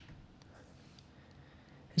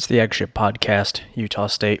It's the Egg Ship Podcast, Utah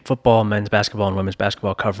State football, men's basketball, and women's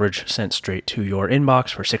basketball coverage sent straight to your inbox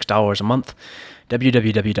for $6 a month.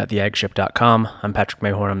 www.theeggship.com. I'm Patrick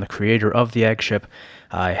Mayhorn. I'm the creator of The Egg Ship.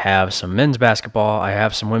 I have some men's basketball. I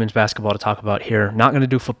have some women's basketball to talk about here. Not going to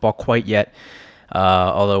do football quite yet,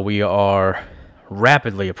 although we are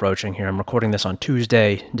rapidly approaching here. I'm recording this on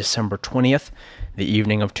Tuesday, December 20th. The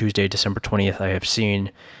evening of Tuesday, December 20th, I have seen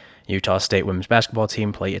Utah State women's basketball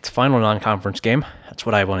team play its final non-conference game. That's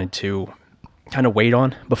what I wanted to kind of wait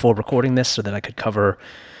on before recording this so that I could cover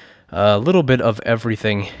a little bit of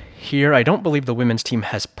everything here. I don't believe the women's team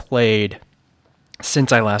has played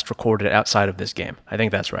since I last recorded outside of this game. I think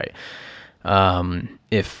that's right.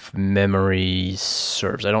 If memory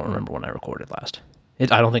serves. I don't remember when I recorded last.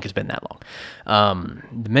 I don't think it's been that long.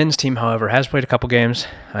 The men's team, however, has played a couple games.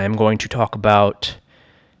 I am going to talk about...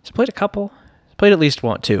 Has it played a couple? Played at least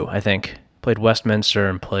two, I think. Played Westminster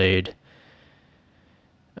and played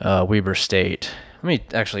Weber State.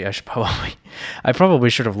 I probably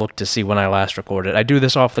should have looked to see when I last recorded. I do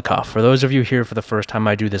this off the cuff. For those of you here for the first time,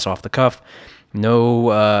 I do this off the cuff.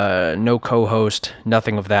 No co-host,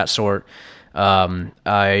 nothing of that sort.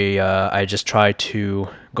 I just try to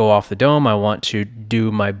go off the dome. I want to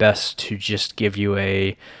do my best to just give you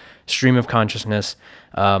a stream of consciousness.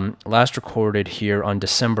 Last recorded here on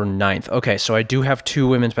December 9th. Okay, so I do have two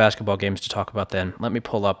women's basketball games to talk about then. Let me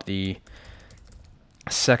pull up the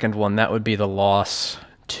second one. That would be the loss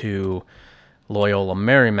to Loyola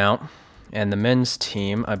Marymount. And the men's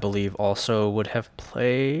team, I believe, also would have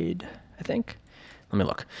played, I think. Let me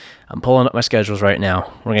look. I'm pulling up my schedules right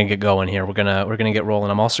now. We're gonna get going here. We're gonna get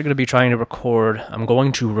rolling. I'm also gonna be trying to record. I'm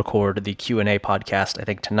going to record the Q&A podcast, I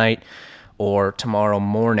think tonight or tomorrow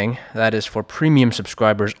morning. That is for premium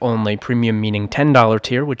subscribers only. Premium meaning $10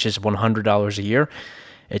 tier, which is $100 a year.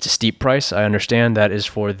 It's a steep price. I understand that is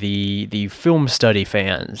for the film study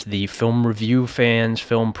fans, the film review fans,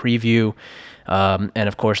 film preview, and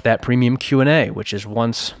of course that premium Q&A, which is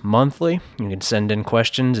once monthly. You can send in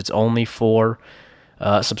questions. It's only for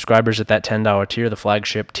subscribers at that $10 tier, the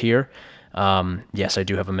flagship tier. Yes, I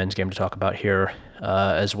do have a men's game to talk about here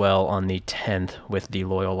as well on the 10th with the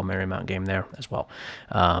Loyola Marymount game there as well.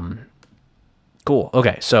 Cool.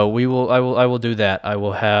 Okay, so I will do that. I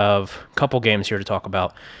will have a couple games here to talk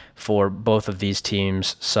about for both of these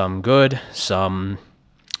teams. Some good, some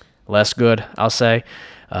less good, I'll say.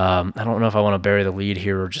 I don't know if I want to bury the lead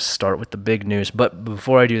here or just start with the big news. But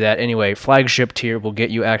before I do that, anyway, flagship tier will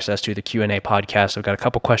get you access to the Q&A podcast. I've got a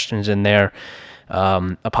couple questions in there.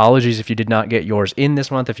 Apologies if you did not get yours in this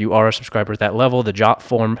month. If you are a subscriber at that level, the jot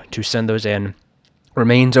form to send those in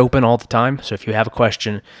remains open all the time. So if you have a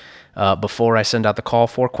question before I send out the call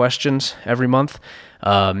for questions every month,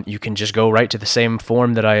 you can just go right to the same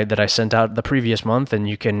form that I sent out the previous month, and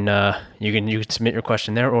you can submit your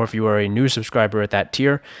question there. Or if you are a new subscriber at that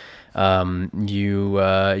tier, you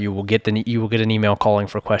will get an email calling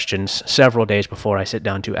for questions several days before I sit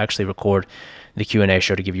down to actually record the Q&A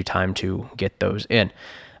show to give you time to get those in.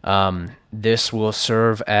 This will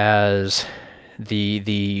serve as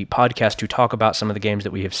the podcast to talk about some of the games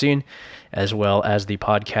that we have seen, as well as the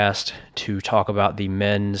podcast to talk about the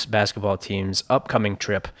men's basketball team's upcoming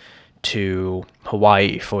trip to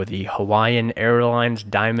Hawaii for the Hawaiian Airlines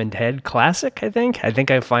Diamond Head Classic. I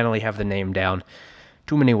think I finally have the name down.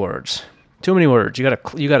 Too many words. You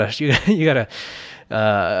gotta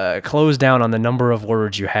close down on the number of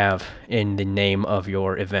words you have in the name of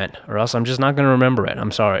your event, or else I'm just not going to remember it.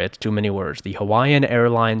 I'm sorry, it's too many words. The Hawaiian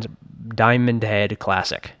Airlines Diamond Head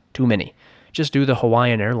Classic. Too many. Just do the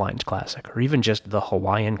Hawaiian Airlines Classic, or even just the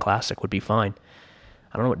Hawaiian Classic would be fine.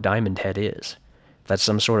 I don't know what Diamond Head is. If that's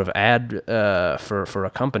some sort of ad for a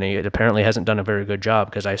company, it apparently hasn't done a very good job,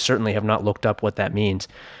 because I certainly have not looked up what that means.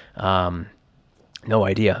 No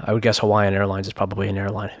idea. I would guess Hawaiian Airlines is probably an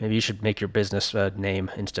airline. Maybe you should make your business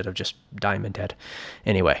name instead of just Diamond Head.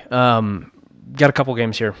 Anyway, got a couple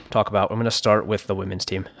games here to talk about. I'm going to start with the women's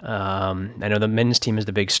team. I know the men's team is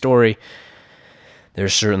the big story.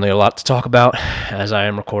 There's certainly a lot to talk about as I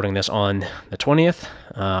am recording this on the 20th.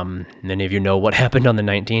 Many of you know what happened on the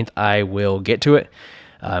 19th. I will get to it.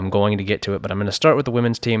 I'm going to get to it, but I'm going to start with the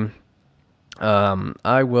women's team.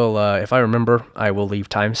 I will, if I remember, I will leave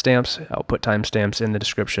timestamps. I'll put timestamps in the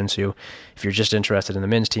description, so if you're just interested in the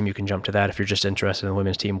men's team, you can jump to that. If you're just interested in the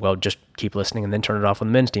women's team, well, just keep listening and then turn it off when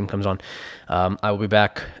the men's team comes on. I will be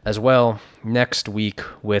back as well next week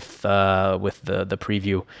with the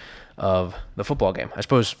preview of the football game. I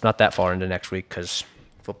suppose not that far into next week, because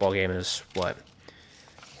football game is, a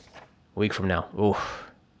week from now.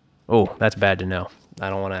 Oh, that's bad to know. I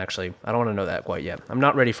don't want to know that quite yet. I'm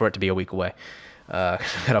not ready for it to be a week away.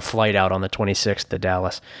 Got a flight out on the 26th to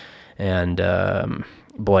Dallas, and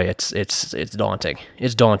boy, it's daunting.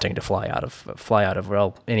 It's daunting to fly out of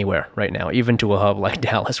well anywhere right now, even to a hub like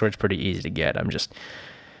Dallas where it's pretty easy to get. I'm just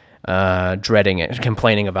dreading it,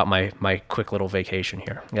 complaining about my quick little vacation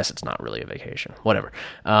here. I guess it's not really a vacation. Whatever.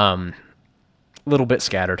 Little bit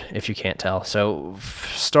scattered, if you can't tell. So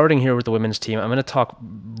starting here with the women's team, I'm going to talk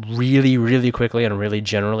really, really quickly and really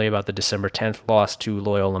generally about the December 10th loss to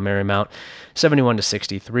Loyola Marymount,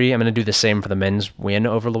 71-63. I'm going to do the same for the men's win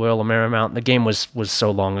over Loyola Marymount. The game was so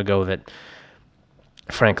long ago that,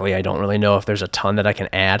 frankly, I don't really know if there's a ton that I can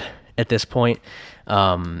add at this point.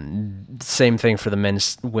 Same thing for the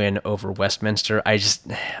men's win over Westminster. I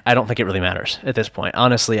don't think it really matters at this point.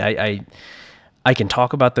 Honestly, I can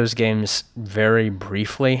talk about those games very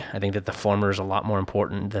briefly. I think that the former is a lot more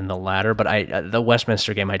important than the latter, but the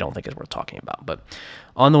Westminster game I don't think is worth talking about. But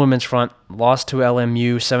on the women's front, lost to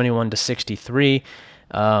LMU 71-63.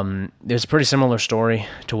 There's a pretty similar story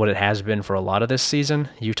to what it has been for a lot of this season.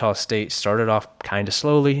 Utah State started off kind of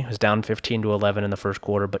slowly, was down 15-11 in the first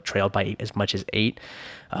quarter, but trailed by as much as 8.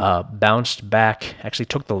 Bounced back, actually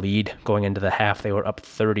took the lead going into the half. They were up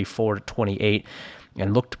 34-28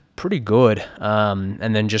 and looked pretty good,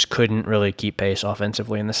 and then just couldn't really keep pace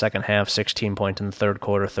offensively in the second half. 16 points in the third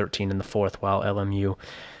quarter, 13 in the fourth, while LMU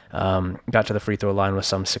got to the free throw line with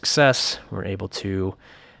some success. Were able to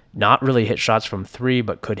not really hit shots from three,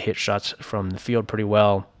 but could hit shots from the field pretty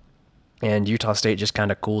well. And Utah State just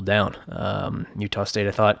kind of cooled down. Utah State,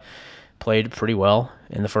 I thought, played pretty well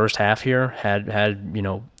in the first half here. Had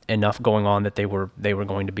enough going on that they were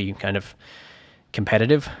going to be kind of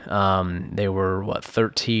competitive. They were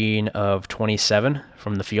 13 of 27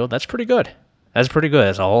 from the field. That's pretty good. That's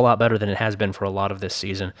a whole lot better than it has been for a lot of this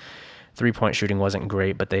season. 3-point shooting wasn't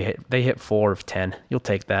great, but they hit 4 of 10. You'll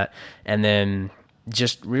take that. And then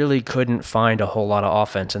just really couldn't find a whole lot of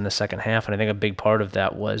offense in the second half. And I think a big part of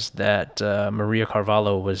that was that Maria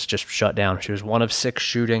Carvalho was just shut down. She was 1 of 6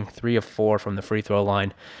 shooting, 3 of 4 from the free throw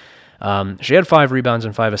line. She had 5 rebounds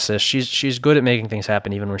and 5 assists. She's good at making things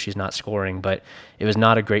happen even when she's not scoring, but it was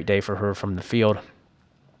not a great day for her from the field.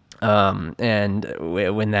 And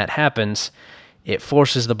when that happens, it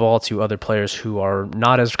forces the ball to other players who are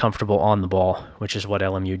not as comfortable on the ball, which is what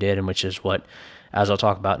LMU did, and which is what, as I'll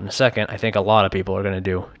talk about in a second, I think a lot of people are going to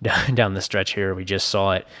do down the stretch here. We just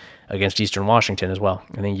saw it against Eastern Washington as well.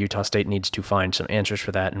 I think Utah State needs to find some answers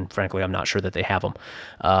for that, and frankly, I'm not sure that they have them.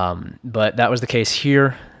 But that was the case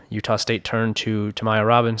here. Utah State turned to Tamaya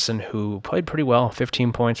Robinson, who played pretty well,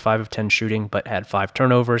 15 points, 5 of 10 shooting, but had 5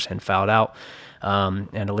 turnovers and fouled out.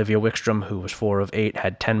 And Olivia Wickstrom, who was 4 of 8,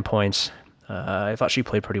 had 10 points. I thought she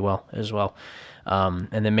played pretty well as well.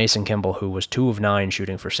 And then Mason Kimball, who was 2 of 9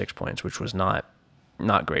 shooting for 6 points, which was not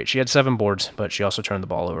great. She had 7 boards, but she also turned the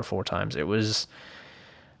ball over 4 times. It was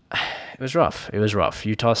rough. It was rough.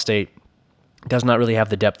 Utah State does not really have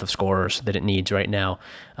the depth of scorers that it needs right now.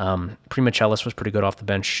 Prima Chellis was pretty good off the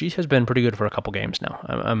bench. She has been pretty good for a couple games now.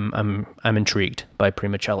 I'm intrigued by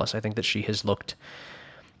Prima Chellis. I think that she has looked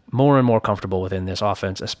more and more comfortable within this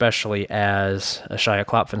offense, especially as Ashaya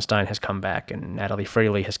Klopfenstein has come back and Natalie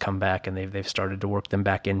Fraley has come back, and they've started to work them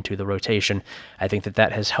back into the rotation. I think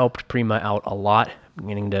that has helped Prima out a lot,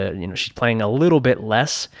 meaning she's playing a little bit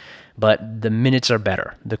less, but the minutes are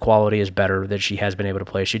better. The quality is better that she has been able to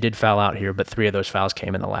play. She did foul out here, but 3 of those fouls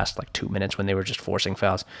came in the last 2 minutes when they were just forcing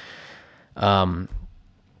fouls.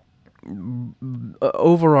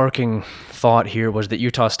 Overarching thought here was that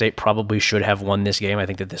Utah State probably should have won this game. I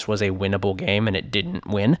think that this was a winnable game, and it didn't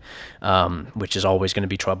win, which is always going to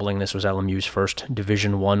be troubling. This was LMU's first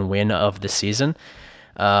Division I win of the season.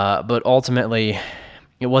 But ultimately,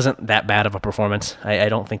 it wasn't that bad of a performance. I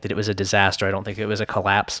don't think that it was a disaster. I don't think it was a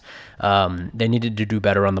collapse. They needed to do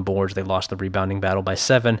better on the boards. They lost the rebounding battle by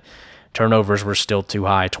 7. Turnovers were still too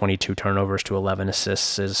high. 22 turnovers to 11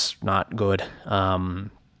 assists is not good.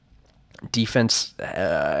 Defense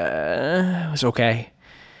was okay.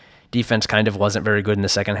 Defense kind of wasn't very good in the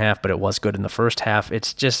second half, but it was good in the first half.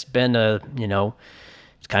 It's just been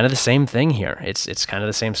it's kind of the same thing here. It's kind of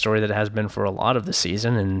the same story that it has been for a lot of the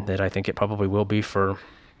season, and that I think it probably will be for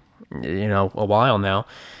a while now.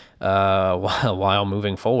 While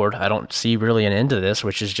moving forward, I don't see really an end to this,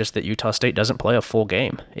 which is just that Utah State doesn't play a full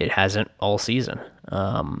game. It hasn't all season.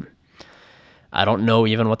 I don't know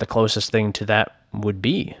even what the closest thing to that would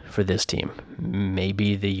be for this team.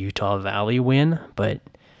 Maybe the Utah Valley win, but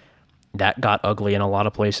that got ugly in a lot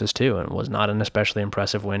of places too, and was not an especially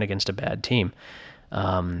impressive win against a bad team.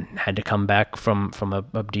 Had to come back from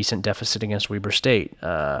a decent deficit against Weber State.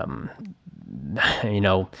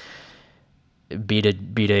 beat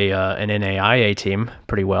an NAIA team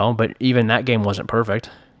pretty well, but even that game wasn't perfect.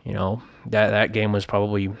 That game was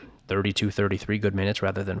probably 32, 33 good minutes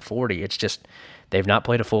rather than 40. It's just they've not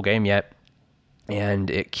played a full game yet, and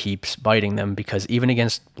it keeps biting them because even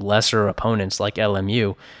against lesser opponents like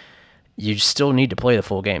LMU, you still need to play the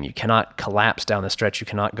full game. You cannot collapse down the stretch. You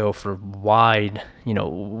cannot go for wide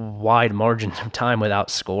margins of time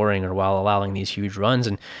without scoring or while allowing these huge runs.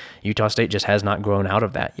 And Utah State just has not grown out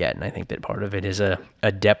of that yet. And I think that part of it is a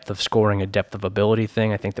depth of scoring, a depth of ability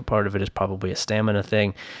thing. I think that part of it is probably a stamina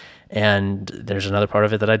thing. And there's another part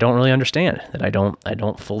of it that I don't really understand, that I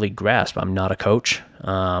don't fully grasp. I'm not a coach.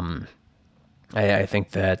 I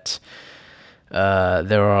think that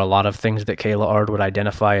there are a lot of things that Kayla Ard would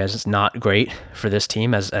identify as not great for this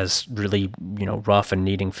team, as really rough and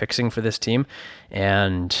needing fixing for this team,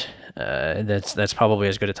 and that's probably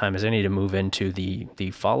as good a time as any to move into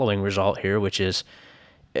the following result here, which is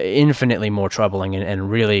infinitely more troubling and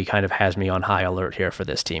really kind of has me on high alert here for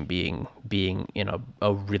this team being in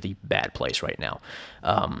a really bad place right now,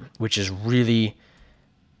 which is really,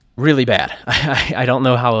 really bad. I don't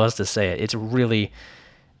know how else to say it. It's really,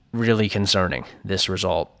 really concerning, this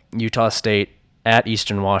result. Utah State at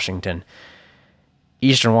Eastern Washington.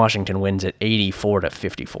 Eastern Washington wins at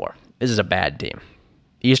 84-54. This is a bad team.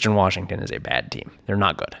 Eastern Washington is a bad team. They're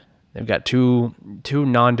not good. They've got two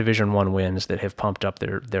non-Division I wins that have pumped up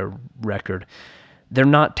their record. They're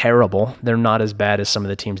not terrible. They're not as bad as some of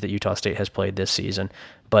the teams that Utah State has played this season,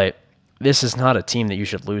 but this is not a team that you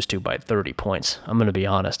should lose to by 30 points. I'm going to be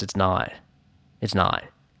honest. It's not. It's not.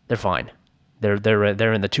 They're fine. They're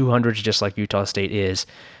in the 200s just like Utah State is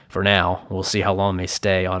for now. We'll see how long they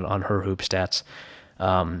stay on her hoop stats.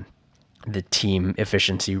 The team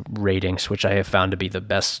efficiency ratings, which I have found to be the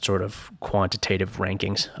best sort of quantitative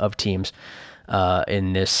rankings of teams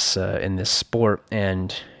in this sport,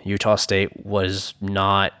 and Utah State was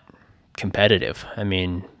not competitive. I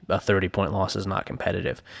mean, a 30-point loss is not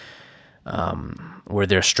competitive. Were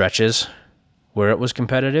there stretches where it was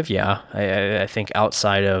competitive? Yeah, I think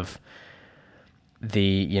outside of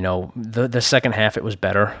the second half, it was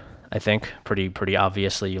better. I think pretty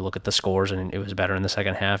obviously. You look at the scores and it was better in the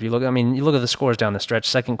second half. You look at the scores down the stretch.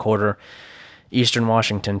 Second quarter, Eastern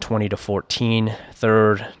Washington 20-14.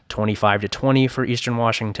 Third, 25-20 for Eastern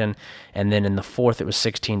Washington, and then in the fourth it was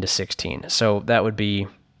 16-16. So that would be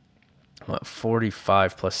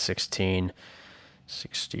 45 plus 16,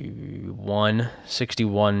 61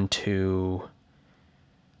 to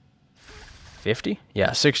 50.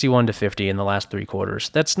 Yeah, 61-50 in the last three quarters.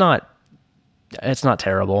 It's not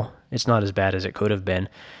terrible. It's not as bad as it could have been.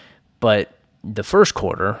 But the first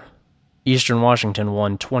quarter, Eastern Washington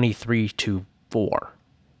won 23-4.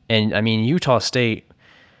 And I mean, Utah State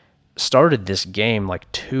started this game like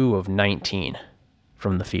 2 of 19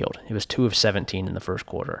 from the field. It was 2 of 17 in the first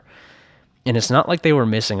quarter. And it's not like they were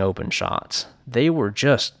missing open shots. They were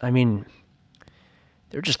just throwing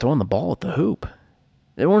the ball at the hoop.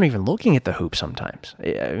 They weren't even looking at the hoop sometimes.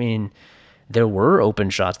 I mean, there were open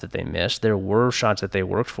shots that they missed. There were shots that they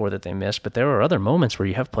worked for that they missed. But there were other moments where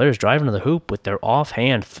you have players driving to the hoop with their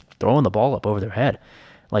offhand throwing the ball up over their head,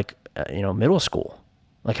 like middle school,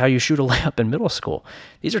 like how you shoot a layup in middle school.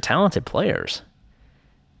 These are talented players.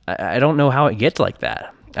 I don't know how it gets like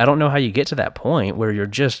that. I don't know how you get to that point where you're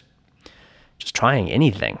just trying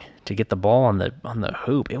anything to get the ball on the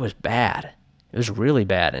hoop. It was bad. It was really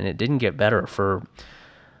bad, and it didn't get better for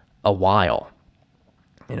a while.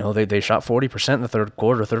 They shot 40% in the third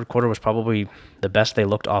quarter. Third quarter was probably the best they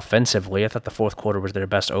looked offensively. I thought the fourth quarter was their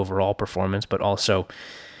best overall performance, but also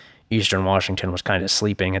Eastern Washington was kind of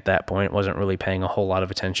sleeping at that point. Wasn't really paying a whole lot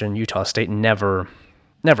of attention. Utah State never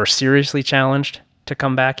seriously challenged to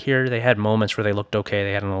come back here. They had moments where they looked okay.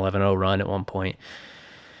 They had an 11-0 run at one point.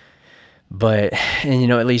 But,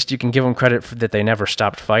 at least you can give them credit that they never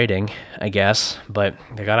stopped fighting, I guess. But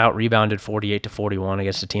they got out-rebounded 48-41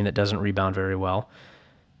 against a team that doesn't rebound very well.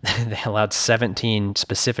 They allowed 17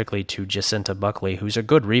 specifically to Jacinta Buckley, who's a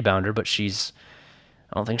good rebounder, but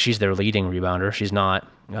I don't think she's their leading rebounder. She's not.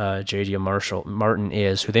 Jadia Martin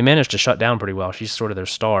is, who they managed to shut down pretty well. She's sort of their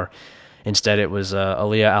star. Instead, it was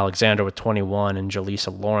Aaliyah Alexander with 21 and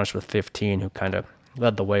Jaleesa Lawrence with 15, who kind of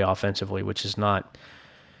led the way offensively, which is not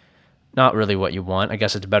really what you want. I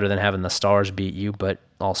guess it's better than having the Stars beat you, but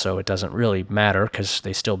also it doesn't really matter because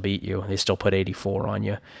they still beat you. They still put 84 on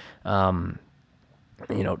you.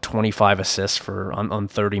 25 assists on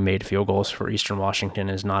 30 made field goals for Eastern Washington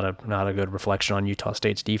is not a good reflection on Utah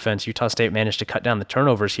State's defense. Utah State managed to cut down the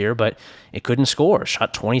turnovers here, but it couldn't score.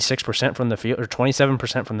 Shot 26% from the field, or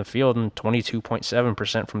 27% from the field, and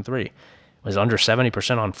 22.7% from three. It was under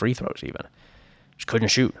 70% on free throws even. Just couldn't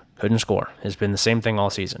shoot, couldn't score. It's been the same thing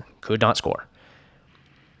all season. Could not score.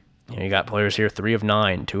 You got players here, 3 of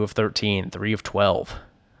 9, 2 of 13, 3 of 12,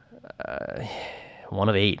 1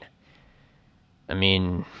 of 8. I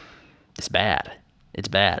mean, it's bad. It's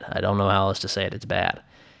bad. I don't know how else to say it. It's bad.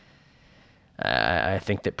 I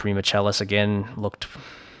think that Prima Chellis, again, looked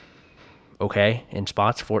okay in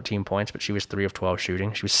spots, 14 points, but she was 3 of 12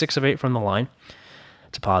 shooting. She was 6 of 8 from the line.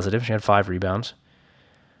 It's a positive. She had 5 rebounds.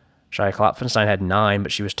 Shia Klopfenstein had 9,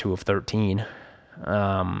 but she was 2 of 13.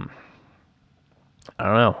 I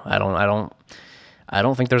don't know. I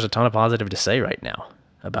don't think there's a ton of positive to say right now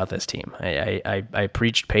about this team. I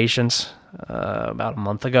preached patience about a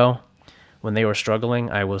month ago when they were struggling.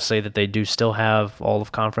 I will say that they do still have all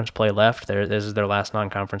of conference play left. This is their last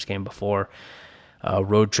non-conference game before a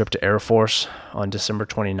road trip to Air Force on December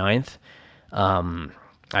 29th.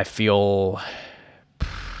 I feel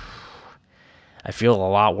a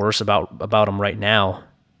lot worse about them right now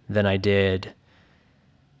than I did,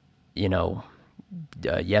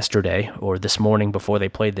 yesterday or this morning before they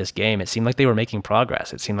played this game. It seemed like they were making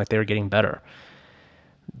progress. It seemed like they were getting better.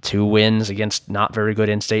 2 wins against not very good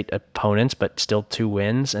in-state opponents, but still 2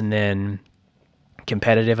 wins, and then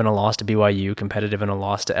competitive in a loss to BYU, competitive in a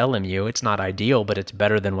loss to LMU. It's not ideal, but it's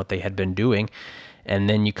better than what they had been doing. And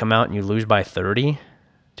then you come out and you lose by 30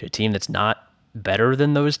 to a team that's not better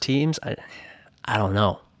than those teams. I don't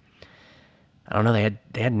know. They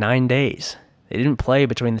had 9 days. They didn't play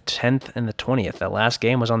between the 10th and the 20th. That last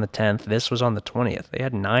game was on the 10th. This was on the 20th. They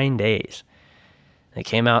had 9 days. They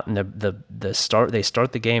came out and they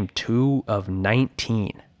start the game 2 of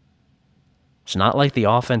 19. It's not like the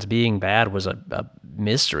offense being bad was a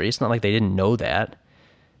mystery. It's not like they didn't know that.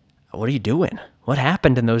 What are you doing? What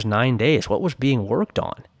happened in those 9 days? What was being worked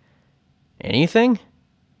on? Anything?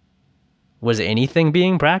 Was anything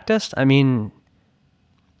being practiced? I mean,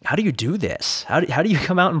 how do you do this? How do you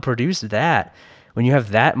come out and produce that when you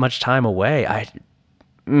have that much time away?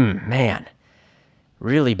 Man,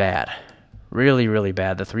 really bad. Really, really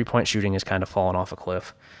bad. The 3-point shooting has kind of fallen off a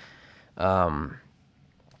cliff.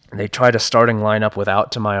 They tried a starting lineup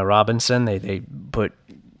without Tamaya Robinson. They put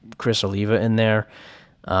Chris Oliva in there.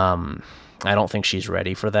 I don't think she's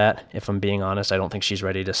ready for that, if I'm being honest. I don't think she's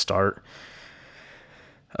ready to start.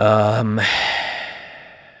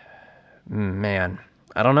 Man,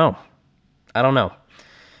 I don't know.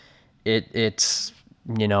 It's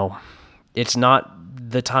it's not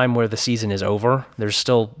the time where the season is over. There's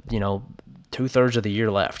still, 2/3 of the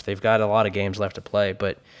year left. They've got a lot of games left to play,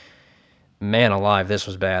 but man alive, this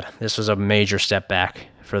was bad. This was a major step back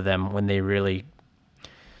for them when they really,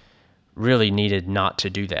 really needed not to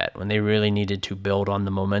do that, when they really needed to build on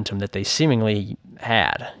the momentum that they seemingly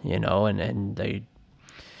had, and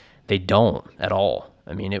they don't at all.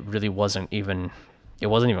 I mean, it really wasn't even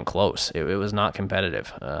close. It was not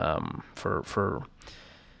competitive for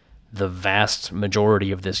the vast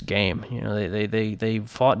majority of this game. They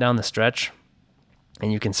fought down the stretch,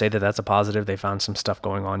 and you can say that that's a positive. They found some stuff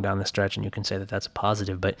going on down the stretch, and you can say that that's a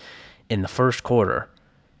positive. But in the first quarter,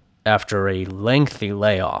 after a lengthy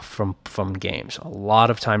layoff from games, a lot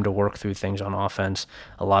of time to work through things on offense,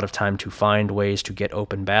 a lot of time to find ways to get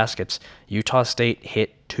open baskets, Utah State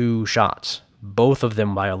hit 2 shots, both of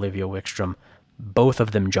them by Olivia Wickstrom, both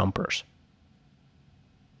of them jumpers.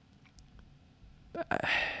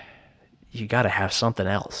 You got to have something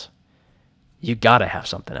else.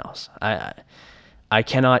 I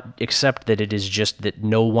cannot accept that it is just that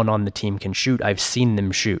no one on the team can shoot. I've seen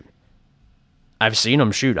them shoot. I've seen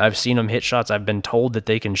them hit shots. I've been told that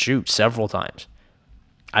they can shoot several times.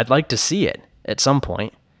 I'd like to see it at some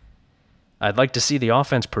point. I'd like to see the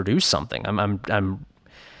offense produce something. I'm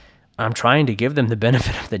trying to give them the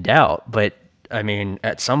benefit of the doubt, but I mean,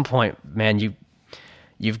 at some point, man,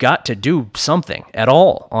 you've got to do something at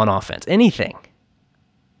all on offense. Anything.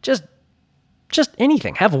 Just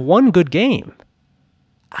anything. Have one good game.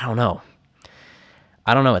 I don't know.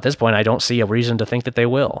 At this point, I don't see a reason to think that they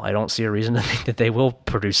will. I don't see a reason to think that they will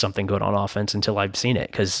produce something good on offense until I've seen it,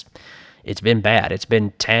 because it's been bad. It's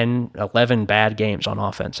been 10, 11 bad games on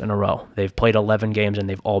offense in a row. They've played 11 games, and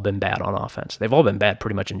they've all been bad on offense. They've all been bad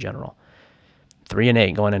pretty much in general.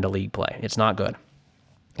 3-8 going into league play. It's not good.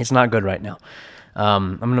 It's not good right now.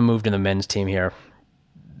 I'm going to move to the men's team here.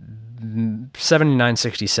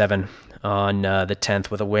 79-67 on the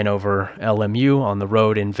 10th with a win over LMU on the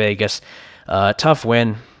road in Vegas. Tough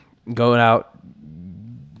win, going out,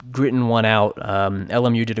 gritting one out.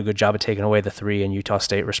 LMU did a good job of taking away the 3, and Utah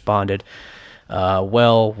State responded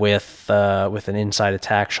well with an inside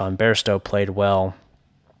attack. Sean Bairstow played well.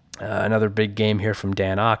 Another big game here from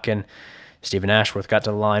Dan Ocken. Stephen Ashworth got to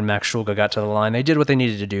the line. Max Schulga got to the line. They did what they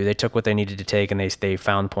needed to do. They took what they needed to take, and they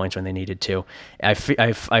found points when they needed to. I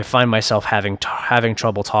find myself having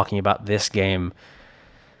trouble talking about this game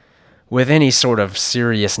with any sort of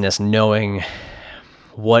seriousness, knowing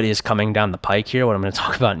what is coming down the pike here, what I'm going to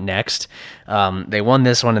talk about next. They won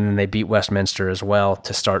this one, and then they beat Westminster as well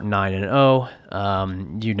to start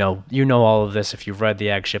 9-0. You know all of this. If you've read the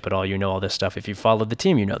Ag Ship at all, you know all this stuff. If you followed the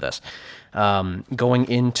team, you know this. Going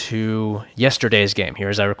into yesterday's game, here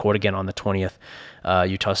as I record again on the 20th,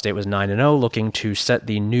 Utah State was 9-0, looking to set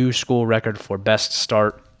the new school record for best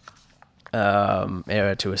start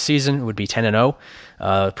to a season. It would be 10-0.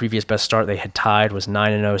 Previous best start they had tied was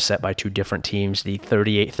 9-0, set by two different teams, the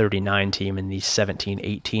 38-39 team and the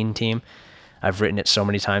 17-18 team. I've written it so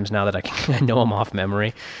many times now that I know them off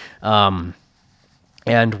memory.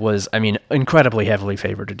 And was, incredibly heavily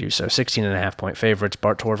favored to do so. 16.5-point favorites.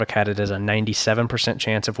 Bart Torvik had it as a 97%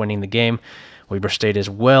 chance of winning the game. Weber State is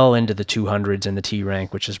well into the 200s in the T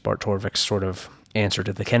rank, which is Bart Torvik's sort of answer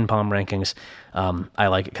to the KenPom rankings. I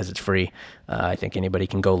like it because it's free. I think anybody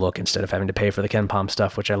can go look instead of having to pay for the KenPom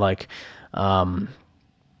stuff, which I like.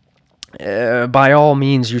 By all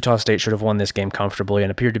means, Utah State should have won this game comfortably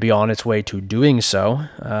and appeared to be on its way to doing so.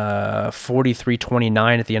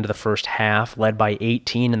 43-29 at the end of the first half, led by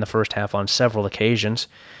 18 in the first half on several occasions.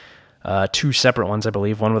 Two separate ones, I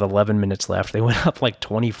believe, one with 11 minutes left. They went up like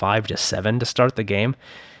 25-7 to start the game,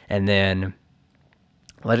 and then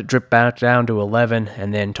let it drip back down to 11,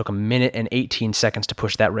 and then took a minute and 18 seconds to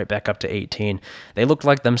push that right back up to 18. They looked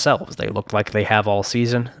like themselves. They looked like they have all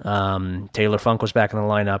season. Taylor Funk was back in the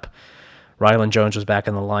lineup. Rylan Jones was back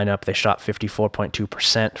in the lineup. They shot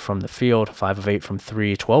 54.2% from the field, 5 of 8 from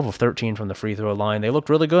 3, 12 of 13 from the free throw line. They looked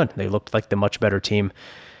really good. They looked like the much better team.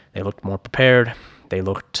 They looked more prepared. They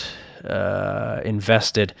looked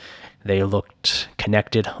invested. They looked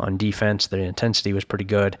connected on defense. Their intensity was pretty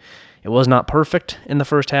good. It was not perfect in the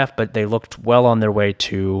first half, but they looked well on their way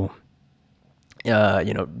to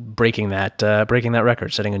breaking that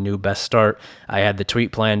record, setting a new best start. I had the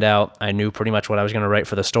tweet planned out. I knew pretty much what I was going to write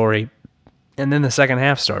for the story. And then the second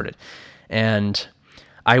half started. And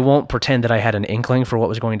I won't pretend that I had an inkling for what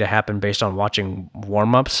was going to happen based on watching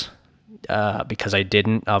warm-ups, because I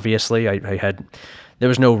didn't, obviously. There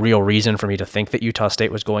was no real reason for me to think that Utah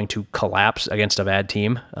State was going to collapse against a bad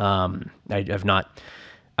team. I've not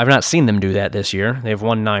seen them do that this year. They've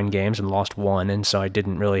won 9 games and lost 1, and so I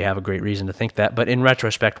didn't really have a great reason to think that. But in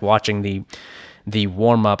retrospect, watching the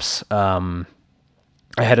warm-ups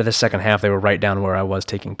ahead of the second half, they were right down where I was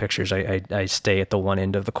taking pictures. I stay at the one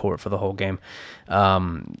end of the court for the whole game,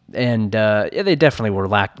 they definitely were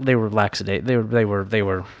laxity. They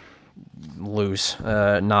were loose,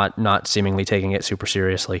 not seemingly taking it super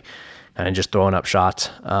seriously, and just throwing up shots.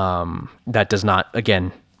 That does not,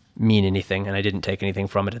 again, mean anything, and I didn't take anything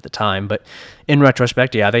from it at the time. But in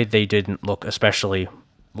retrospect, yeah, they didn't look especially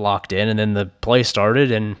locked in, and then the play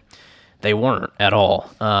started, and they weren't at all.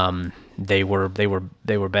 They were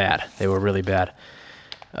bad. They were really bad.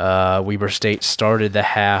 Weber State started the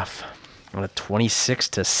half on a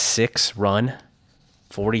 26-6 run.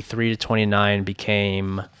 43-29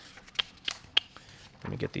 became,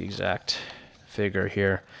 let me get the exact figure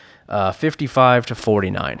here,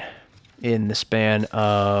 55-49 in the span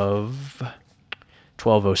of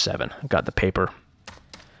 12:07. I've got the paper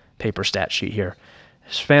stat sheet here.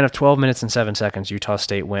 Span of 12 minutes and 7 seconds, Utah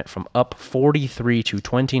State went from up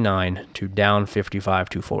 43-29 to down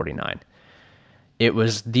 55-49. It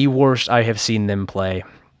was the worst I have seen them play,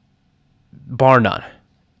 bar none.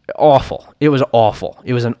 Awful. It was awful.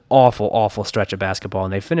 It was an awful stretch of basketball,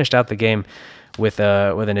 and they finished out the game with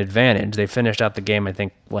an advantage. They finished out the game, I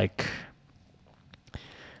think, like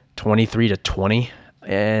 23-20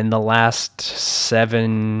 in the last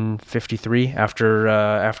 7:53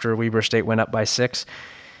 after Weber State went up by 6.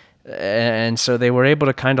 And so they were able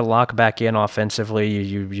to kind of lock back in offensively.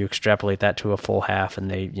 You extrapolate that to a full half, and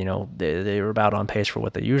they were about on pace for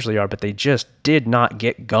what they usually are, but they just did not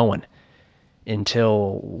get going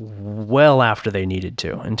until well after they needed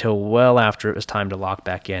to, until well after it was time to lock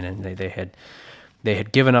back in, and they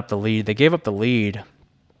had given up the lead. They gave up the lead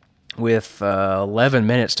with 11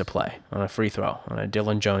 minutes to play on a free throw, on a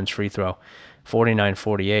Dylan Jones free throw,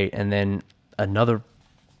 49-48, and then another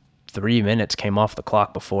 3 minutes came off the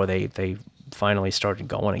clock before they finally started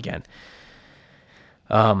going again.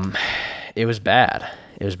 It was bad.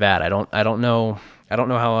 It was bad. I don't know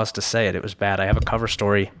how else to say it. It was bad. I have a cover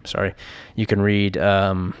story. Sorry, you can read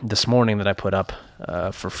this morning that I put up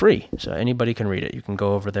for free, so anybody can read it. You can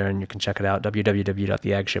go over there and you can check it out.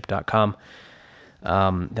 www.theagship.com.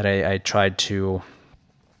 That I tried to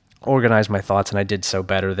organize my thoughts, and I did so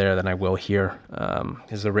better there than I will here,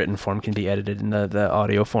 because the written form can be edited and the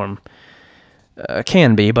audio form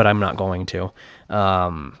can be, but I'm not going to.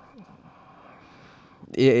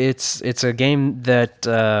 It's a game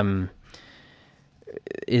that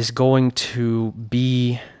is going to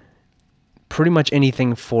be pretty much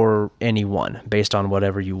anything for anyone based on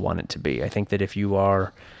whatever you want it to be. I think that if you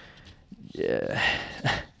are,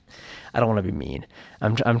 I don't want to be mean.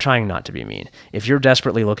 I'm trying not to be mean. If you're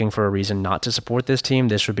desperately looking for a reason not to support this team,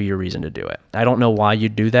 this would be your reason to do it. I don't know why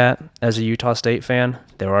you'd do that as a Utah State fan.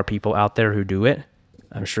 There are people out there who do it.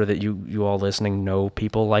 I'm sure that you all listening know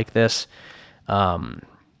people like this. I'm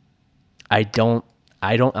going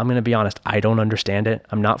to be honest. I don't understand it.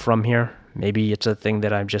 I'm not from here. Maybe it's a thing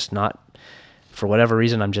that I'm just not, for whatever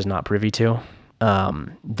reason, I'm just not privy to.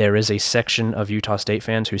 There is a section of Utah State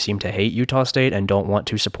fans who seem to hate Utah State and don't want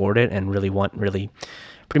to support it and really want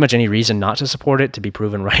pretty much any reason not to support it to be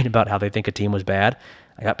proven right about how they think a team was bad.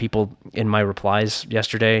 I got people in my replies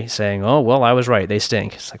yesterday saying, "Oh, well, I was right. They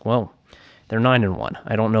stink." It's like, well, they're 9-1.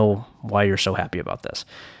 I don't know why you're so happy about this.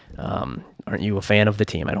 Aren't you a fan of the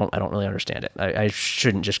team? I don't really understand it. I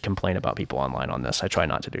shouldn't just complain about people online on this. I try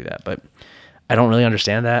not to do that, but I don't really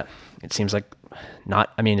understand that. It seems like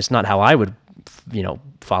it's not how I would,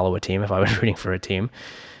 follow a team if I was rooting for a team.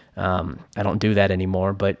 I don't do that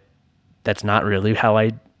anymore, but that's not really how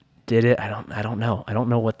I did it. I don't know. I don't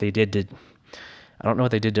know what they did to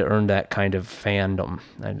earn that kind of fandom.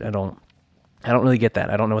 I don't really get that.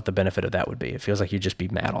 I don't know what the benefit of that would be. It feels like you'd just be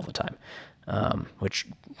mad all the time, which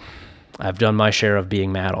I've done my share of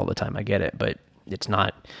being mad all the time. I get it, but it's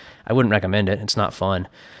not, I wouldn't recommend it. It's not fun.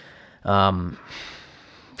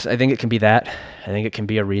 So I think it can be that. I think it can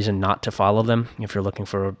be a reason not to follow them if you're looking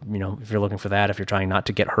for, that, if you're trying not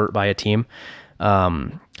to get hurt by a team.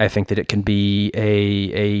 I think that it can be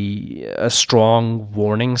a strong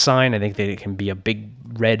warning sign. I think that it can be a big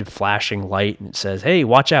red flashing light and it says, "Hey,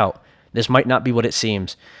 watch out. This might not be what it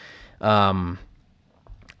seems."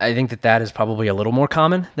 I think that is probably a little more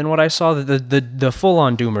common than what I saw. The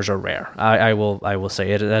full-on doomers are rare. I will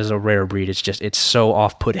say it as a rare breed. It's so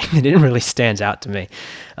off-putting that it really stands out to me,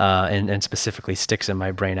 and specifically sticks in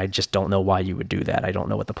my brain. I just don't know why you would do that. I don't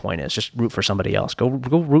know what the point is. Just root for somebody else. Go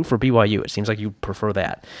root for BYU. It seems like you prefer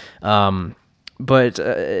that. But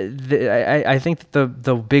I think that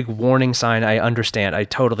the big warning sign, I understand. I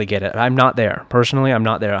totally get it. I'm not there. Personally, I'm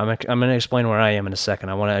not there. I'm going to explain where I am in a second.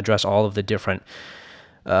 I want to address all of the different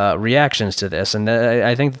reactions to this, and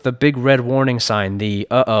I think that the big red warning sign, the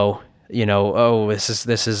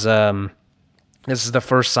this is the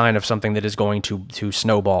first sign of something that is going to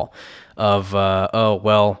snowball. Of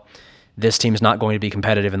this team's not going to be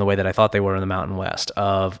competitive in the way that I thought they were in the Mountain West.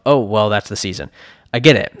 Of that's the season. I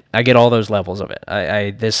get it. I get all those levels of it.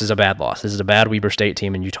 This is a bad loss. This is a bad Weber State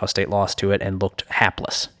team, and Utah State lost to it and looked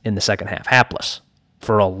hapless in the second half. Hapless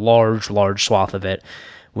for a large6 of it.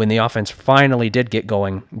 When the offense finally did get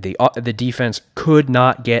going, the defense could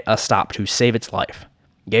not get a stop to save its life.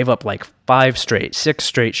 Gave up like 6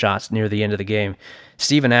 straight shots near the end of the game.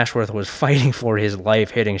 Stephen Ashworth was fighting for his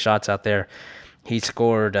life, hitting shots out there. He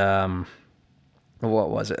scored, 3,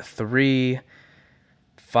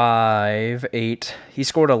 5, 8. He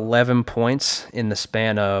scored 11 points in the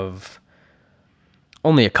span of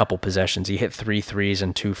only a couple possessions. He hit 3 threes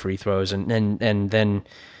and 2 free throws, and then...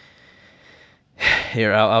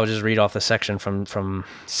 Here, I'll just read off the section from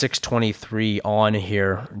 6:23 on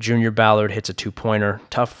here. Junior Ballard hits a 2-pointer,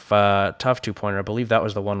 tough 2-pointer. I believe that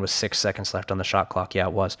was the one with 6 seconds left on the shot clock. Yeah,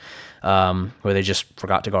 it was, where they just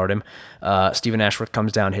forgot to guard him. Stephen Ashworth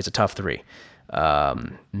comes down, hits a tough 3.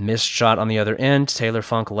 Missed shot on the other end. Taylor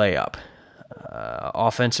Funk layup.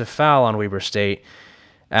 Offensive foul on Weber State.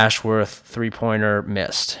 Ashworth 3-pointer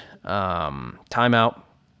missed. Timeout.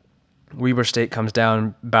 Weber State comes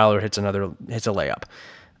down. Ballard hits a layup.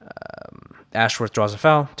 Ashworth draws a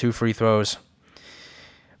foul, 2 free throws,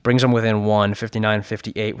 brings them within 1,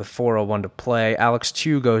 59-58 with 4:01 to play. Alex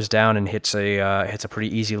Tew goes down and hits a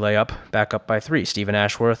pretty easy layup, back up by 3. Stephen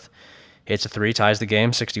Ashworth hits a 3, ties the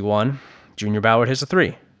game, 61. Junior Ballard hits a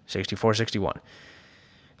 3, 64-61.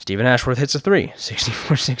 Stephen Ashworth hits a 3,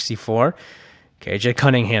 64-64. KJ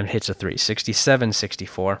Cunningham hits a 3,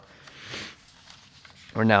 67-64.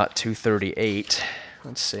 We're now at 2:38.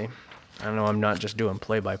 Let's see. I know I'm not just doing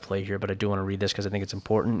play-by-play here, but I do want to read this because I think it's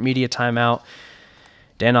important. Media timeout.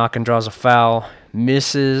 Dan Ocken draws a foul,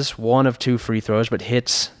 misses 1 of 2 free throws, but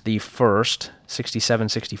hits the first,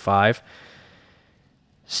 67-65.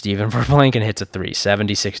 Steven Verplanken hits a 3,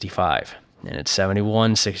 70-65. And it's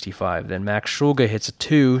 71-65. Then Max Schulga hits a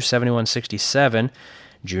 2, 71-67.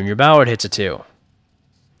 Junior Ballard hits a 2.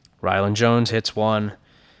 Rylan Jones hits 1.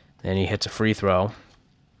 Then he hits a free throw.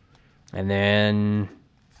 And then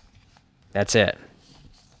that's it.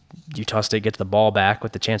 Utah State gets the ball back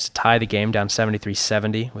with the chance to tie the game down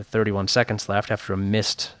 73-70 with 31 seconds left after a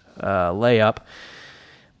missed layup.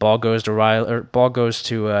 Ball goes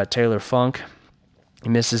to Taylor Funk. He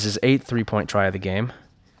misses his 8th three-point try of the game.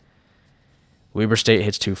 Weber State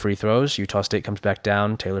hits 2 free throws. Utah State comes back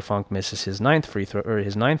down. Taylor Funk misses his 9th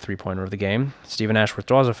three-pointer of the game. Stephen Ashworth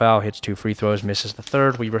draws a foul, hits 2 free throws, misses the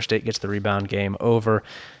 3rd. Weber State gets the rebound. Game over.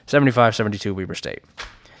 75-72 Weber State.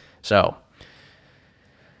 So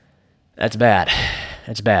that's bad.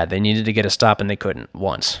 That's bad. They needed to get a stop and they couldn't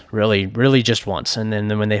once. Really, really just once. And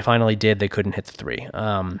then when they finally did, they couldn't hit the 3.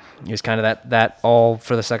 It was kind of that all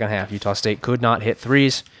for the second half. Utah State could not hit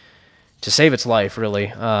threes to save its life, really.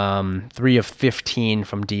 3 of 15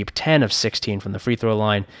 from deep, 10 of 16 from the free throw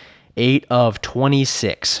line, 8 of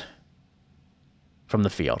 26 from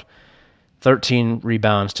the field. 13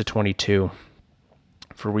 rebounds to 22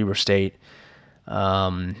 for Weber State.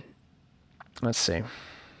 Let's see.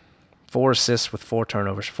 4 assists with 4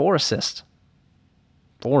 turnovers. 4 assists.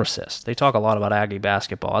 4 assists. They talk a lot about Aggie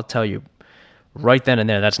basketball. I'll tell you right then and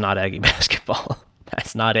there, that's not Aggie basketball.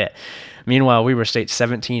 That's not it. Meanwhile, Weber State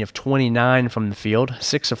 17 of 29 from the field,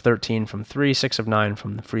 6 of 13 from 3, 6 of 9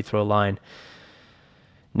 from the free throw line,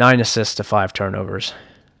 9 assists to 5 turnovers,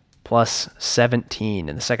 plus 17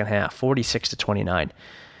 in the second half, 46-29.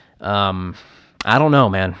 I don't know,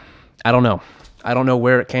 man. I don't know. I don't know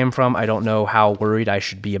where it came from. I don't know how worried I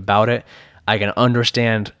should be about it. I can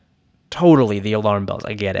understand totally the alarm bells.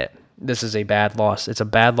 I get it. This is a bad loss. It's a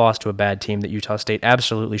bad loss to a bad team that Utah State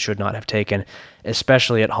absolutely should not have taken,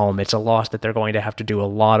 especially at home. It's a loss that they're going to have to do a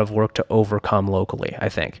lot of work to overcome locally, I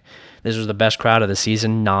think. This was the best crowd of the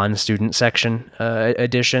season, non-student section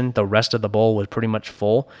edition. The rest of the bowl was pretty much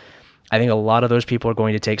full. I think a lot of those people are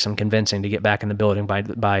going to take some convincing to get back in the building by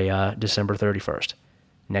December 31st.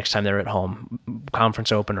 Next time they're at home.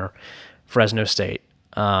 Conference opener, Fresno State.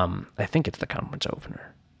 I think it's the conference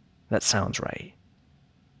opener. That sounds right.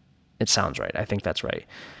 It sounds right. I think that's right.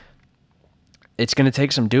 It's going to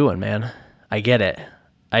take some doing, man. I get it.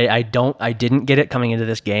 I didn't get it coming into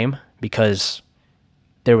this game because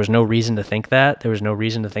there was no reason to think that. There was no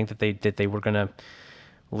reason to think that they were going to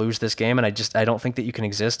lose this game, and I don't think that you can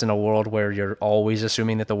exist in a world where you're always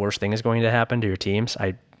assuming that the worst thing is going to happen to your teams.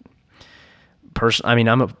 I'm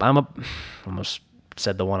almost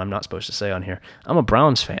said the one I'm not supposed to say on here. I'm a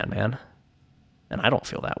Browns fan, man, and I don't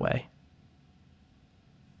feel that way.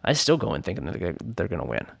 I still go in thinking that they're going to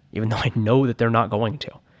win, even though I know that they're not going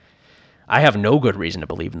to. I have no good reason to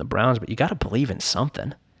believe in the Browns, but you got to believe in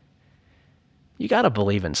something. You got to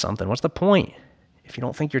believe in something. What's the point if you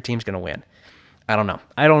don't think your team's going to win? I don't know.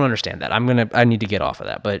 I don't understand that. I need to get off of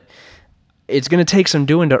that, but it's going to take some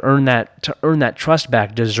doing to earn that trust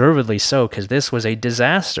back, deservedly so, because this was a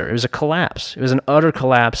disaster. It was a collapse. It was an utter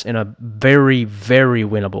collapse in a very, very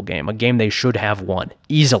winnable game, a game they should have won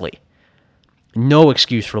easily. No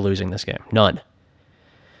excuse for losing this game. None.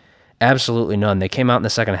 Absolutely none. They came out in the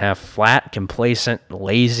second half flat, complacent,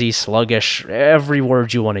 lazy, sluggish, every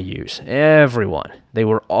word you want to use. Everyone. It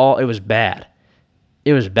was bad.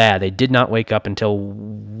 It was bad. They did not wake up until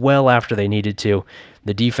well after they needed to.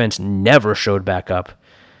 The defense never showed back up.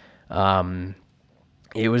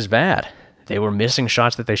 It was bad. They were missing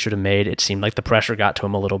shots that they should have made. It seemed like the pressure got to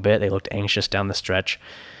them a little bit. They looked anxious down the stretch.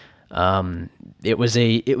 It was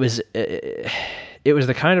the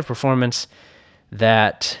kind of performance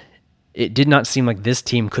that it did not seem like this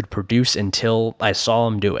team could produce until I saw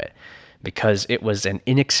them do it, because it was an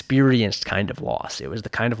inexperienced kind of loss. It was the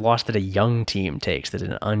kind of loss that a young team takes, that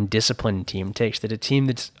an undisciplined team takes, that a team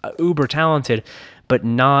that's uber talented but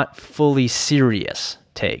not fully serious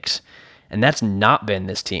takes. And that's not been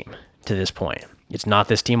this team to this point. It's not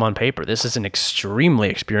this team on paper. This is an extremely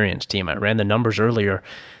experienced team. I ran the numbers earlier.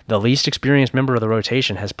 The least experienced member of the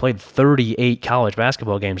rotation has played 38 college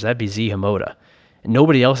basketball games. That'd be Z Hamoda. And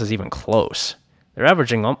nobody else is even close. They're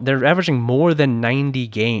averaging more than 90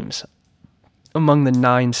 games among the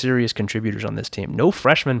 9 serious contributors on this team. No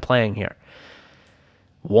freshmen playing here.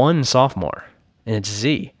 1 sophomore, and it's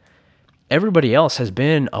Z. Everybody else has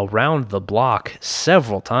been around the block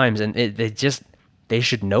several times, and they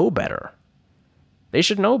should know better. They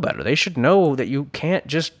should know better. They should know that you can't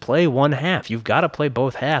just play one half. You've got to play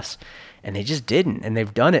both halves. And they just didn't. And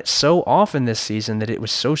they've done it so often this season that it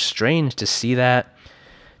was so strange to see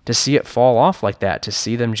it fall off like that, to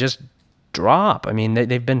see them just drop. I mean,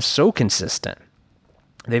 they've been so consistent.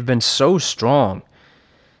 They've been so strong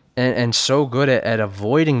and so good at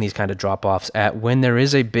avoiding these kind of drop-offs at when there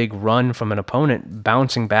is a big run from an opponent,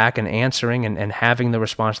 bouncing back and answering and having the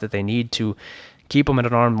response that they need to keep them at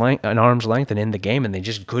an arm's length and in the game, and they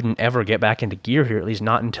just couldn't ever get back into gear here, at least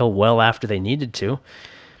not until well after they needed to.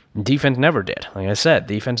 Defense never did. Like I said,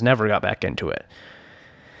 defense never got back into it.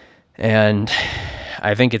 And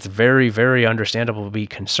I think it's very, very understandable to be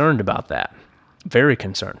concerned about that. Very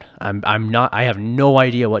concerned. I have no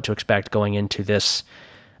idea what to expect going into this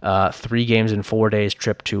 3 games in 4 days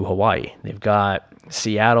trip to Hawaii. They've got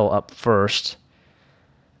Seattle up first,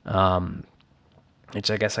 which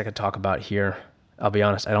I guess I could talk about here. I'll be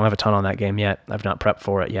honest, I don't have a ton on that game yet. I've not prepped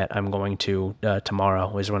for it yet. I'm going to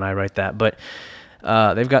tomorrow is when I write that. But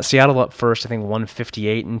they've got Seattle up first, I think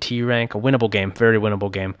 158 in T rank, a winnable game, very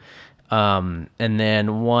winnable game. And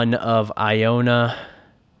then one of Iona,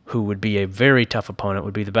 who would be a very tough opponent,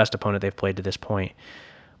 would be the best opponent they've played to this point,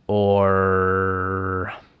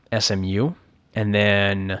 or SMU. And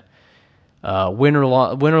then win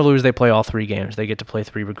or lose, they play all 3 games. They get to play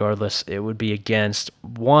 3 regardless. It would be against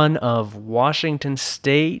one of Washington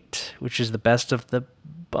State, which is the best of the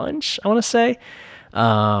bunch, I want to say.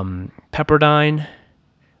 Pepperdine,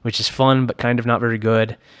 which is fun but kind of not very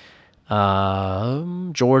good.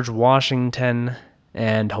 George Washington,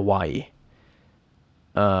 and Hawaii.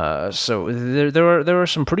 So there are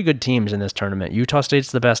some pretty good teams in this tournament. Utah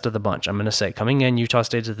State's the best of the bunch. I'm going to say, coming in, Utah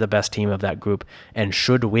State is the best team of that group and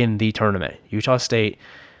should win the tournament. Utah State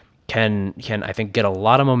can I think get a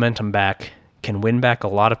lot of momentum back, can win back a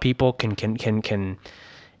lot of people, can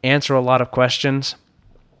answer a lot of questions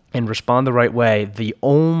and respond the right way. The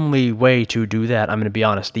only way to do that, I'm going to be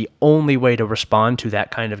honest, the only way to respond to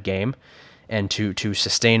that kind of game and to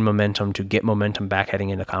sustain momentum, to get momentum back heading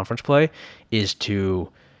into conference play, is to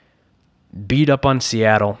beat up on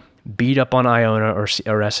Seattle, beat up on Iona or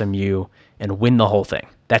SMU, and win the whole thing.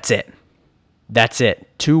 That's it. That's it.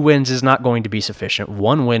 2 wins is not going to be sufficient.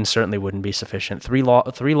 1 win certainly wouldn't be sufficient. 3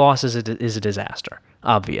 losses is a disaster,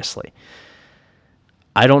 obviously.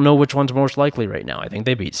 I don't know which one's most likely right now. I think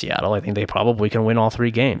they beat Seattle. I think they probably can win all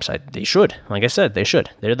 3 games. They should. Like I said, they should.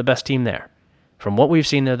 They're the best team there. From what we've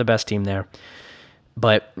seen, they're the best team there.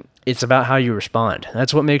 But it's about how you respond.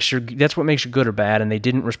 That's what makes you good or bad. And they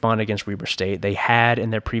didn't respond against Weber State. They had in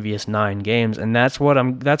their previous 9 games, and that's where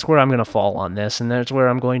I'm going to fall on this, and that's where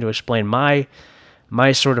I'm going to explain my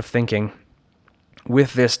sort of thinking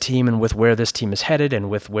with this team and with where this team is headed and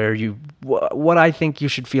with what I think you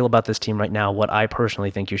should feel about this team right now, what I personally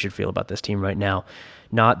think you should feel about this team right now,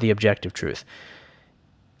 not the objective truth.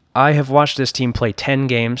 I have watched this team play 10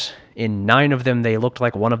 games. In 9 of them, they looked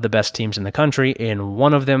like one of the best teams in the country. In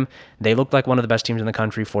 1 of them, they looked like one of the best teams in the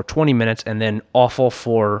country for 20 minutes and then awful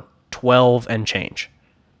for 12 and change.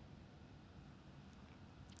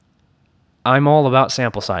 I'm all about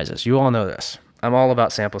sample sizes. You all know this. I'm all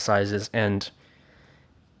about sample sizes, and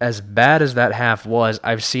as bad as that half was,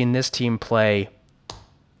 I've seen this team play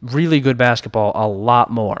really good basketball a lot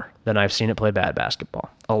more than I've seen it play bad basketball.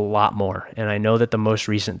 A lot more. And I know that the most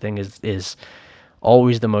recent thing is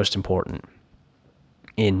always the most important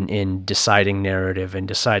in deciding narrative and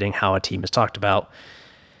deciding how a team is talked about.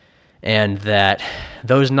 And that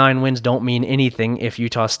those 9 wins don't mean anything if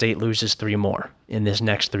Utah State loses 3 more in this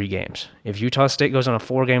next 3 games. If Utah State goes on a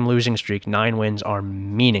 4-game losing streak, 9 wins are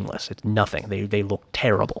meaningless. It's nothing. They look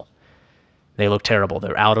terrible. They look terrible.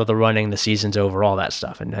 They're out of the running. The season's over. All that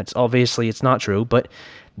stuff, and that's obviously it's not true. But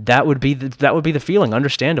that would be the feeling.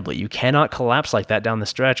 Understandably, you cannot collapse like that down the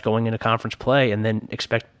stretch going into conference play and then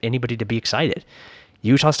expect anybody to be excited.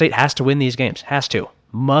 Utah State has to win these games. Has to.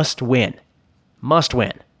 Must win. Must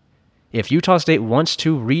win. If Utah State wants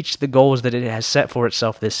to reach the goals that it has set for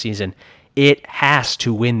itself this season, it has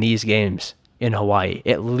to win these games in Hawaii.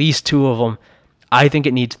 At least 2 of them. I think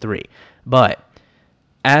it needs 3. But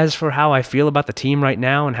as for how I feel about the team right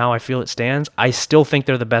now and how I feel it stands, I still think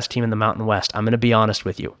they're the best team in the Mountain West. I'm going to be honest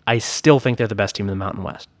with you. I still think they're the best team in the Mountain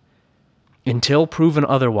West. Until proven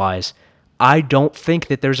otherwise, I don't think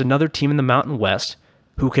that there's another team in the Mountain West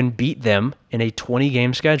who can beat them in a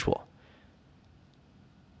 20-game schedule.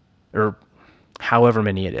 Or however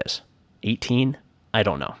many it is. 18? I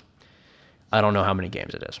don't know. I don't know how many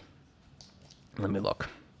games it is. Let me look.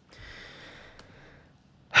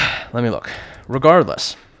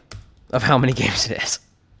 Regardless of how many games it is,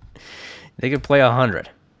 they could play 100.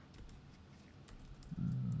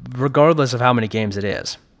 Regardless of how many games it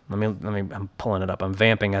is. Let me. I'm pulling it up. I'm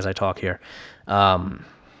vamping as I talk here.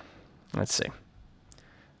 Let's see.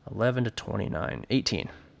 11 to 29. 18.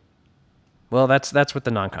 Well, that's with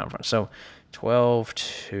the non-conference. So 12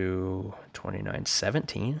 to 29.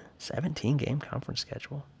 17? 17-game conference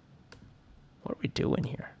schedule. What are we doing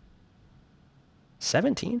here?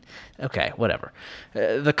 17? Okay, whatever.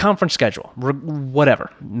 The conference schedule,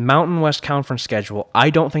 whatever. Mountain West Conference schedule, I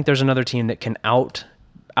don't think there's another team that can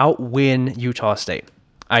outwin Utah State.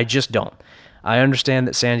 I just don't. I understand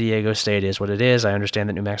that San Diego State is what it is. I understand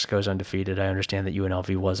that New Mexico is undefeated. I understand that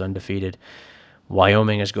UNLV was undefeated.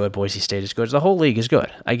 Wyoming is good. Boise State is good. The whole league is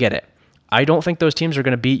good. I get it. I don't think those teams are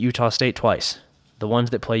going to beat Utah State twice, the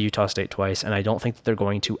ones that play Utah State twice, and I don't think that they're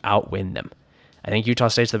going to outwin them. I think Utah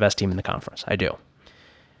State's the best team in the conference. I do.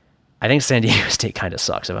 I think San Diego State kind of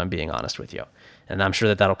sucks, if I'm being honest with you. And I'm sure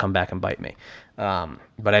that that'll come back and bite me.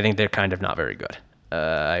 But I think they're kind of not very good.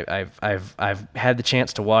 I've had the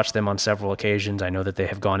chance to watch them on several occasions. I know that they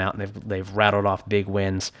have gone out and they've rattled off big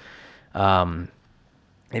wins.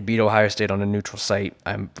 They beat Ohio State on a neutral site.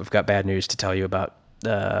 I've got bad news to tell you about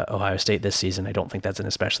Ohio State this season. I don't think that's an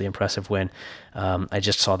especially impressive win. I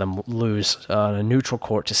just saw them lose on a neutral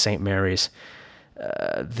court to St. Mary's.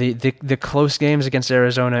 The close games against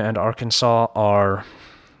Arizona and Arkansas are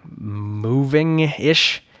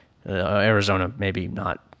moving-ish. Arizona maybe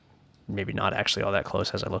not actually all that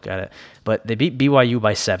close as I look at it. But they beat BYU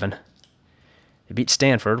by 7. They beat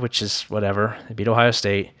Stanford, which is whatever. They beat Ohio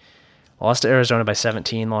State. Lost to Arizona by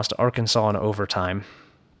 17. Lost to Arkansas in overtime.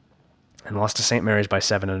 And lost to St. Mary's by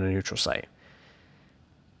 7 on a neutral site.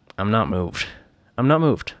 I'm not moved. I'm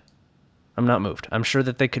sure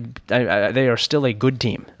that they could. They are still a good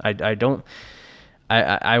team.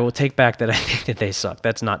 I will take back that I think that they suck.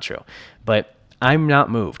 That's not true. But I'm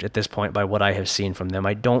not moved at this point by what I have seen from them.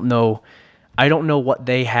 I don't know what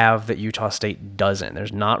they have that Utah State doesn't.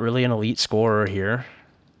 There's not really an elite scorer here.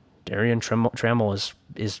 Darian Trammell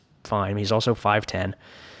is fine. He's also 5'10".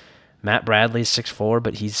 Matt Bradley's 6'4",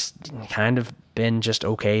 but he's kind of been just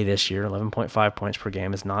okay this year. 11.5 points per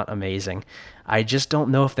game is not amazing. I just don't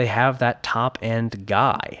know if they have that top-end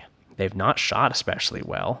guy. They've not shot especially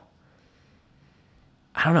well.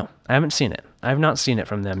 I don't know. I haven't seen it. I have not seen it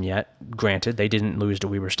from them yet. Granted, they didn't lose to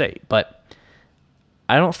Weber State, but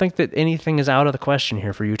I don't think that anything is out of the question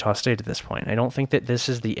here for Utah State at this point. I don't think that this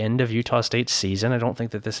is the end of Utah State's season. I don't think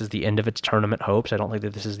that this is the end of its tournament hopes. I don't think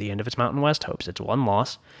that this is the end of its Mountain West hopes. It's one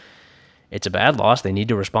loss. It's a bad loss. They need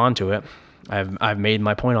to respond to it. I've made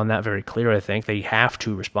my point on that very clear, I think. They have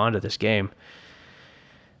to respond to this game.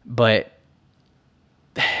 But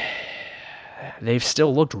they've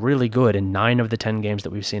still looked really good in 9 of the 10 games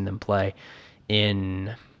that we've seen them play.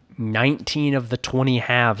 In 19 of the 20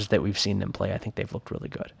 halves that we've seen them play, I think they've looked really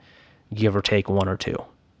good. Give or take 1 or 2.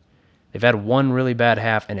 They've had one really bad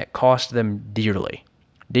half, and it cost them dearly.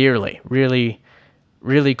 Dearly.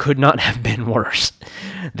 Really could not have been worse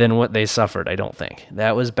than what they suffered, I don't think.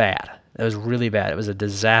 That was bad. That was really bad. It was a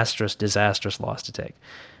disastrous loss to take.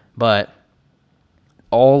 But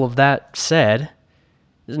all of that said,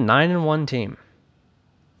 this is a 9-1 team.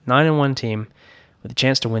 9-1 team with a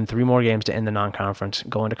chance to win 3 more games to end the non-conference,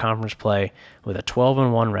 go into conference play with a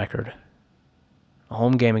 12-1 record, a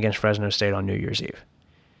home game against Fresno State on New Year's Eve.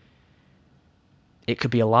 It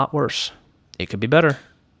could be a lot worse. It could be better.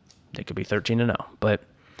 They could be 13-0, but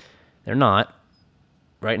they're not.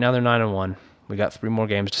 Right now they're 9-1. We got 3 more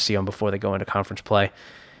games to see them before they go into conference play.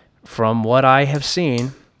 From what I have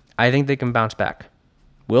seen, I think they can bounce back.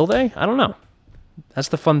 Will they? I don't know. That's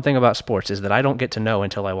the fun thing about sports, is that I don't get to know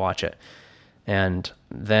until I watch it. And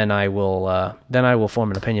then I will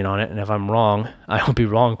form an opinion on it, and if I'm wrong, I will be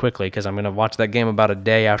wrong quickly, because I'm going to watch that game about a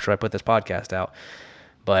day after I put this podcast out.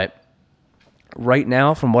 But right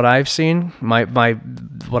now, from what I've seen, my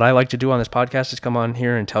what I like to do on this podcast is come on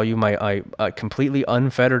here and tell you my completely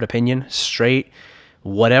unfettered opinion, straight,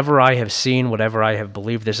 whatever I have seen, whatever I have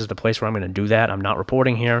believed. This is the place where I'm going to do that. I'm not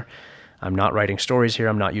reporting here. I'm not writing stories here.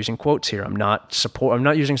 I'm not using quotes here. I'm not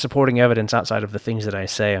using supporting evidence outside of the things that I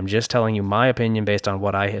say. I'm just telling you my opinion based on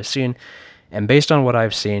what I have seen, and based on what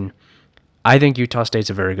I've seen, I think Utah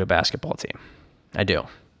State's a very good basketball team. I do.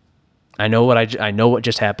 I know what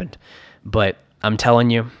just happened. But I'm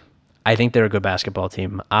telling you, I think they're a good basketball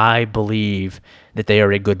team. I believe that they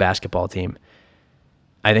are a good basketball team.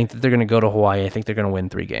 I think that they're going to go to Hawaii. I think they're going to win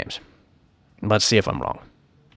 3 games. Let's see if I'm wrong.